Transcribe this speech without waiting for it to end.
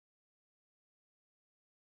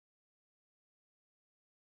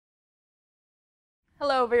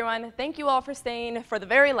Hello, everyone. Thank you all for staying for the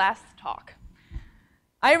very last talk.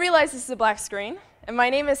 I realize this is a black screen, and my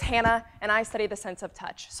name is Hannah, and I study the sense of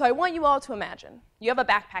touch. So I want you all to imagine you have a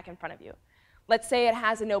backpack in front of you. Let's say it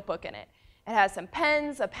has a notebook in it. It has some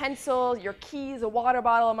pens, a pencil, your keys, a water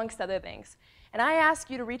bottle, amongst other things. And I ask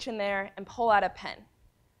you to reach in there and pull out a pen.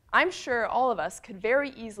 I'm sure all of us could very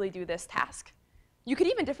easily do this task. You could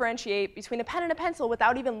even differentiate between a pen and a pencil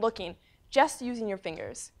without even looking, just using your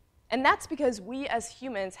fingers. And that's because we as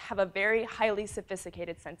humans have a very highly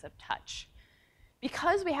sophisticated sense of touch.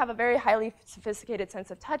 Because we have a very highly sophisticated sense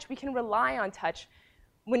of touch, we can rely on touch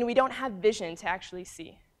when we don't have vision to actually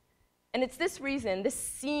see. And it's this reason, this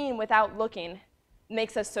seeing without looking,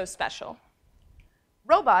 makes us so special.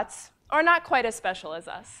 Robots are not quite as special as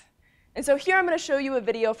us. And so here I'm going to show you a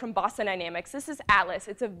video from Boston Dynamics. This is Atlas.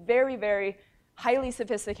 It's a very, very highly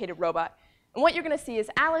sophisticated robot. And what you're going to see is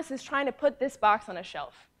Atlas is trying to put this box on a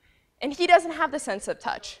shelf. And he doesn't have the sense of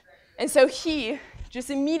touch. And so he just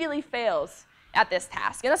immediately fails at this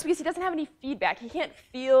task. And that's because he doesn't have any feedback. He can't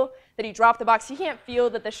feel that he dropped the box. He can't feel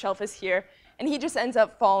that the shelf is here. And he just ends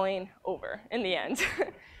up falling over in the end,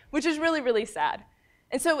 which is really, really sad.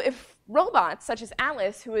 And so if robots such as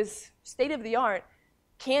Atlas, who is state of the art,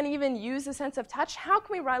 can't even use the sense of touch, how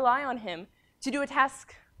can we rely on him to do a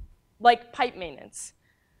task like pipe maintenance,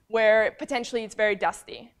 where potentially it's very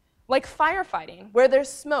dusty? Like firefighting, where there's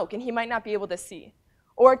smoke and he might not be able to see.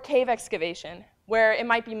 Or cave excavation, where it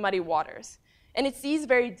might be muddy waters. And it's these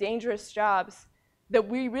very dangerous jobs that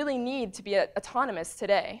we really need to be autonomous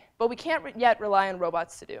today, but we can't yet rely on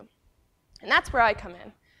robots to do. And that's where I come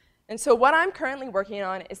in. And so what I'm currently working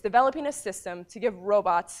on is developing a system to give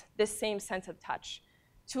robots this same sense of touch,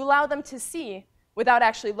 to allow them to see without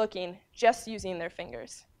actually looking, just using their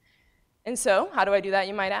fingers. And so, how do I do that,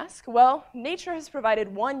 you might ask? Well, nature has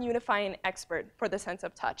provided one unifying expert for the sense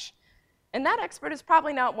of touch. And that expert is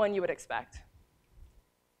probably not one you would expect.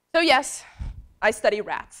 So yes, I study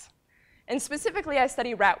rats. And specifically, I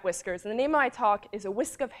study rat whiskers. And the name of my talk is A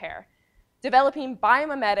Whisk of Hair, developing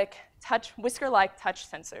biomimetic whisker-like touch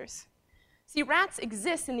sensors. See, rats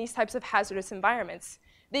exist in these types of hazardous environments.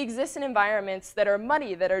 They exist in environments that are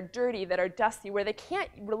muddy, that are dirty, that are dusty, where they can't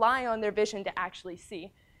rely on their vision to actually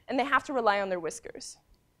see. And they have to rely on their whiskers.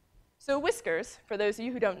 So whiskers, for those of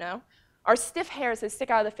you who don't know, are stiff hairs that stick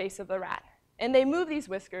out of the face of the rat. And they move these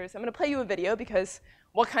whiskers. I'm going to play you a video because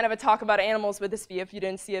what kind of a talk about animals would this be if you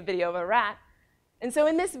didn't see a video of a rat? And so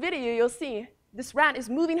in this video, you'll see this rat is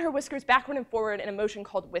moving her whiskers backward and forward in a motion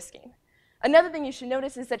called whisking. Another thing you should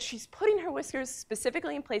notice is that she's putting her whiskers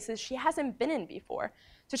specifically in places she hasn't been in before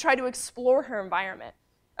to try to explore her environment.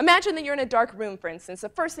 Imagine that you're in a dark room, for instance. The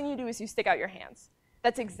first thing you do is you stick out your hands.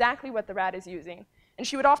 That's exactly what the rat is using. And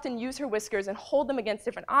she would often use her whiskers and hold them against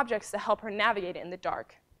different objects to help her navigate in the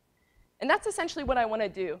dark. And that's essentially what I want to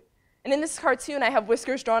do. And in this cartoon, I have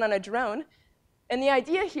whiskers drawn on a drone. And the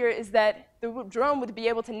idea here is that the drone would be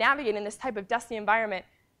able to navigate in this type of dusty environment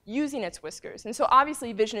using its whiskers. And so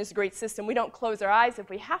obviously, vision is a great system. We don't close our eyes if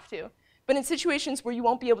we have to. But in situations where you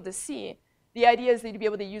won't be able to see, the idea is that you'd be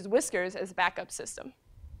able to use whiskers as a backup system.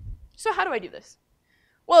 So how do I do this?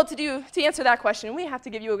 Well, to answer that question, we have to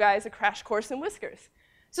give you guys a crash course in whiskers.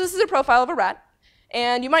 So this is a profile of a rat.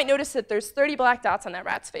 And you might notice that there's 30 black dots on that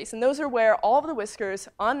rat's face. And those are where all of the whiskers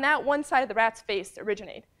on that one side of the rat's face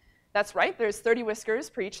originate. That's right. There's 30 whiskers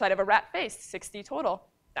per each side of a rat face, 60 total.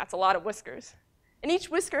 That's a lot of whiskers. And each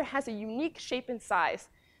whisker has a unique shape and size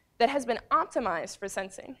that has been optimized for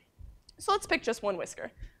sensing. So let's pick just one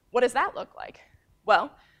whisker. What does that look like?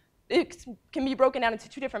 Well, it can be broken down into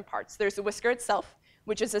two different parts. There's the whisker itself,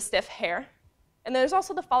 which is a stiff hair. And there's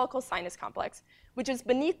also the follicle sinus complex, which is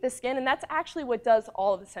beneath the skin, and that's actually what does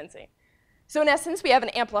all of the sensing. So in essence, we have an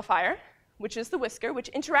amplifier, which is the whisker, which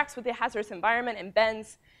interacts with the hazardous environment and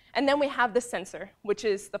bends. And then we have the sensor, which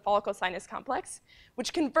is the follicle sinus complex,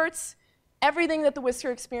 which converts everything that the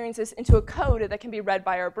whisker experiences into a code that can be read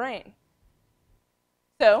by our brain.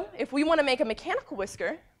 So if we want to make a mechanical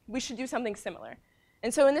whisker, we should do something similar.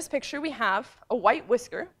 And so in this picture, we have a white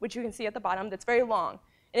whisker, which you can see at the bottom, that's very long.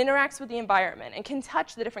 It interacts with the environment and can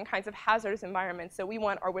touch the different kinds of hazardous environments that we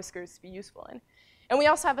want our whiskers to be useful in. And we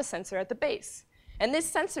also have a sensor at the base. And this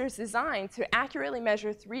sensor is designed to accurately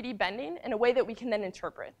measure 3D bending in a way that we can then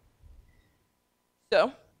interpret.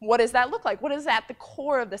 So what does that look like? What is at the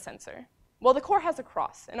core of the sensor? Well, the core has a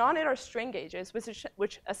cross, and on it are strain gauges,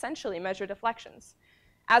 which essentially measure deflections.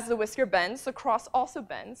 As the whisker bends, the cross also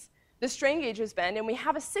bends. The strain gauges bend, and we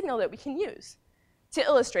have a signal that we can use. To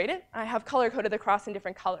illustrate it, I have color-coded the cross in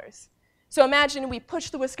different colors. So imagine we push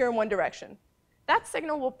the whisker in one direction. That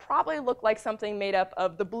signal will probably look like something made up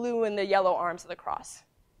of the blue and the yellow arms of the cross.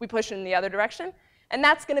 We push it in the other direction, And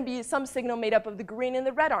that's going to be some signal made up of the green and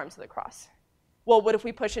the red arms of the cross. Well, what if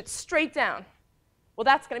we push it straight down? Well,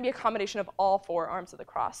 that's going to be a combination of all 4 arms of the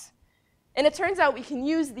cross. And it turns out we can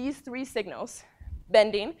use these 3 signals,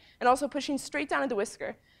 bending and also pushing straight down at the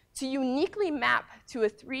whisker, to uniquely map to a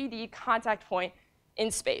 3D contact point in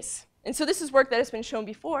space. And so this is work that has been shown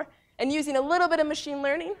before. And using a little bit of machine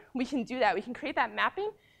learning, we can do that. We can create that mapping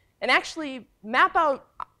and actually map out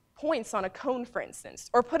points on a cone, for instance,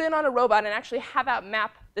 or put it on a robot and actually have it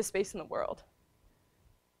map the space in the world.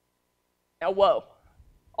 Now, whoa.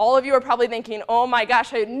 All of you are probably thinking, oh my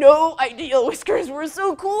gosh, I had no idea whiskers were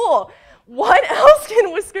so cool. What else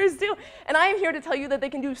can whiskers do? And I am here to tell you that they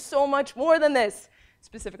can do so much more than this,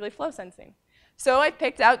 specifically flow sensing. So I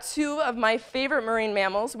picked out 2 of my favorite marine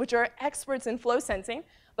mammals, which are experts in flow sensing,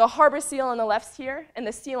 the harbor seal on the left here and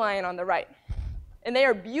the sea lion on the right. And they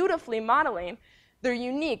are beautifully modeling their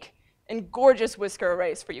unique and gorgeous whisker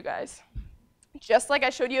arrays for you guys. Just like I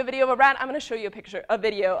showed you a video of a rat, I'm going to show you a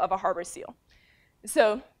video of a harbor seal.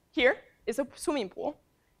 So here is a swimming pool,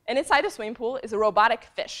 and inside the swimming pool is a robotic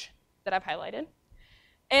fish that I've highlighted.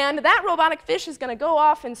 And that robotic fish is going to go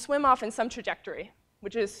off and swim off in some trajectory,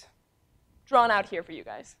 which is drawn out here for you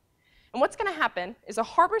guys. And what's going to happen is a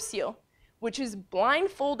harbor seal, which is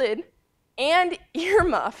blindfolded and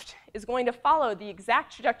ear-muffed, is going to follow the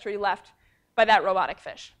exact trajectory left by that robotic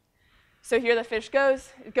fish. So here the fish goes,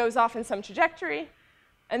 it goes off in some trajectory,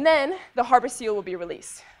 and then the harbor seal will be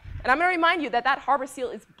released. And I'm going to remind you that that harbor seal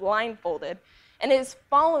is blindfolded and is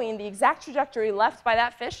following the exact trajectory left by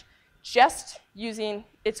that fish just using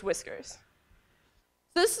its whiskers.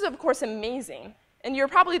 So this is, of course, amazing. And you're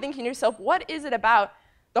probably thinking to yourself, what is it about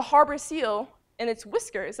the harbor seal and its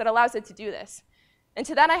whiskers that allows it to do this? And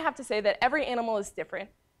to that, I have to say that every animal is different.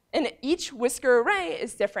 And each whisker array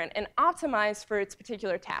is different and optimized for its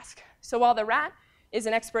particular task. So while the rat is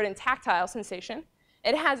an expert in tactile sensation,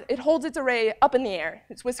 it holds its array up in the air.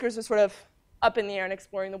 Its whiskers are sort of up in the air and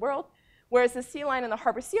exploring the world, whereas the sea lion and the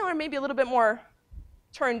harbor seal are maybe a little bit more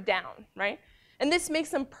turned down, right? And this makes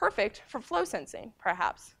them perfect for flow sensing,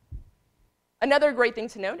 perhaps. Another great thing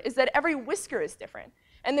to note is that every whisker is different.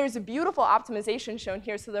 And there's a beautiful optimization shown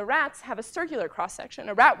here. So the rats have a circular cross-section.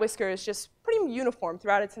 A rat whisker is just pretty uniform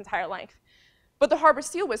throughout its entire length. But the harbor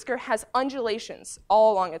seal whisker has undulations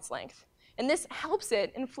all along its length. And this helps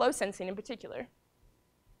it in flow sensing in particular.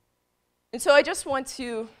 And so I just want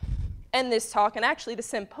to end this talk, and actually the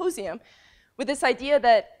symposium, with this idea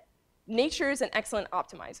that nature is an excellent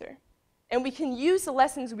optimizer. And we can use the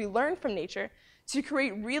lessons we learn from nature to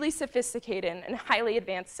create really sophisticated and highly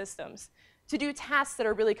advanced systems to do tasks that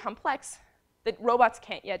are really complex that robots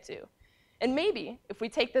can't yet do. And maybe if we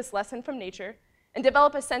take this lesson from nature and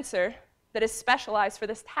develop a sensor that is specialized for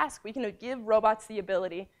this task, we can give robots the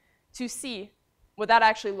ability to see without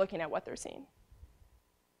actually looking at what they're seeing.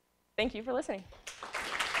 Thank you for listening.